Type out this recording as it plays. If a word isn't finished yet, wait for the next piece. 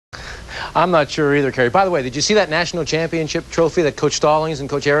I'm not sure either, Kerry. By the way, did you see that national championship trophy that Coach Stallings and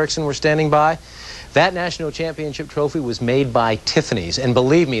Coach Erickson were standing by? That national championship trophy was made by Tiffany's, and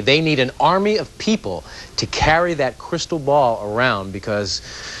believe me, they need an army of people to carry that crystal ball around because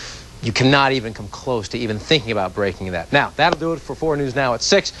you cannot even come close to even thinking about breaking that. Now, that'll do it for 4 News Now at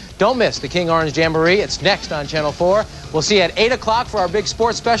 6. Don't miss the King Orange Jamboree. It's next on Channel 4. We'll see you at 8 o'clock for our big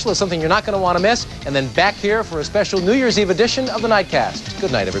sports special. It's something you're not going to want to miss. And then back here for a special New Year's Eve edition of the Nightcast.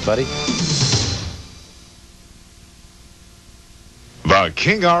 Good night, everybody. The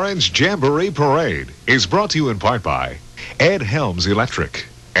King Orange Jamboree Parade is brought to you in part by Ed Helms Electric.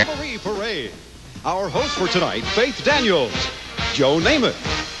 Jamboree Parade. Our hosts for tonight, Faith Daniels, Joe Namath,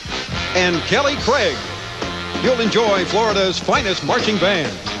 and Kelly Craig. You'll enjoy Florida's finest marching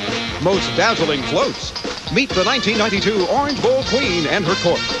band, most dazzling floats, meet the 1992 Orange Bowl Queen and her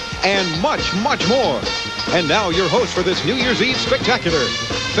court, and much, much more. And now your hosts for this New Year's Eve spectacular,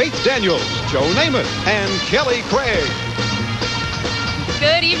 Faith Daniels, Joe Namath, and Kelly Craig.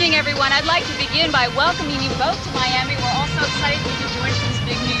 Good evening, everyone. I'd like to begin by welcoming you both to Miami. We're all so excited that you joined us for this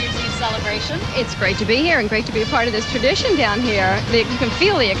big New Year's Eve celebration. It's great to be here and great to be a part of this tradition down here. You can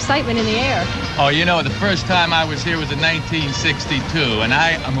feel the excitement in the air. Oh, you know, the first time I was here was in 1962, and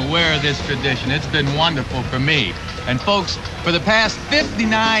I am aware of this tradition. It's been wonderful for me. And folks, for the past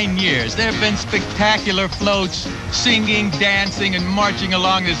 59 years, there have been spectacular floats, singing, dancing, and marching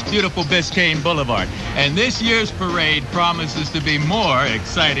along this beautiful Biscayne Boulevard. And this year's parade promises to be more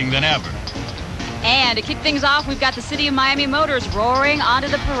exciting than ever. And to kick things off, we've got the City of Miami Motors roaring onto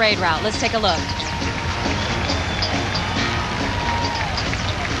the parade route. Let's take a look.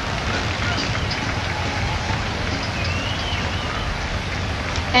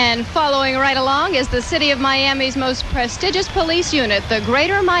 And following right along is the City of Miami's most prestigious police unit, the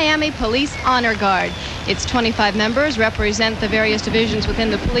Greater Miami Police Honor Guard. Its 25 members represent the various divisions within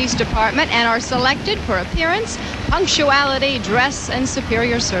the police department and are selected for appearance, punctuality, dress, and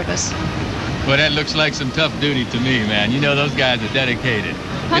superior service. Well, that looks like some tough duty to me, man. You know, those guys are dedicated.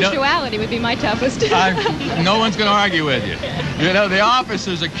 Punctuality would be my toughest. No one's going to argue with you. You know, the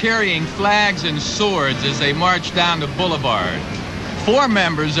officers are carrying flags and swords as they march down the boulevard. 4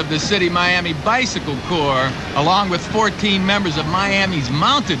 members of the City Miami Bicycle Corps, along with 14 members of Miami's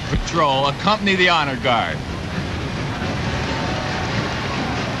Mounted Patrol, accompany the Honor Guard.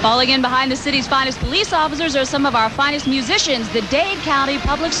 Falling in behind the city's finest police officers are some of our finest musicians, the Dade County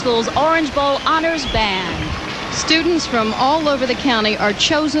Public Schools Orange Bowl Honors Band. Students from all over the county are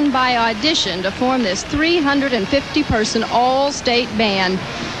chosen by audition to form this 350-person all-state band.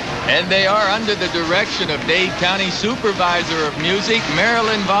 And they are under the direction of Dade County Supervisor of Music,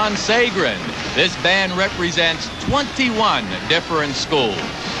 Marilyn Von Sagren. This band represents 21 different schools.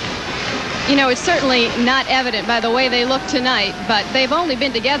 You know, it's certainly not evident by the way they look tonight, but they've only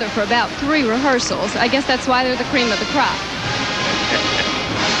been together for about 3 rehearsals. I guess that's why they're the cream of the crop.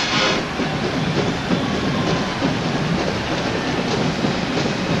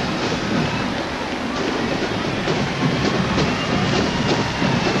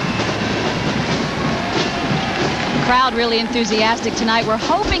 Crowd really enthusiastic tonight. We're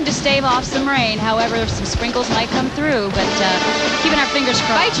hoping to stave off some rain. However, some sprinkles might come through, but keeping our fingers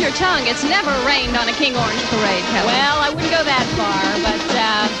crossed. Bite your tongue. It's never rained on a King Orange parade, Kelly. Well, I wouldn't go that far, but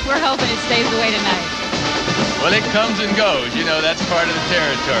we're hoping it stays the way tonight. Well, it comes and goes. You know, that's part of the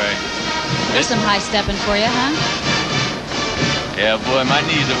territory. There's some high stepping for you, huh? Yeah, boy, my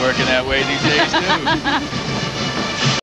knees are working that way these days, too.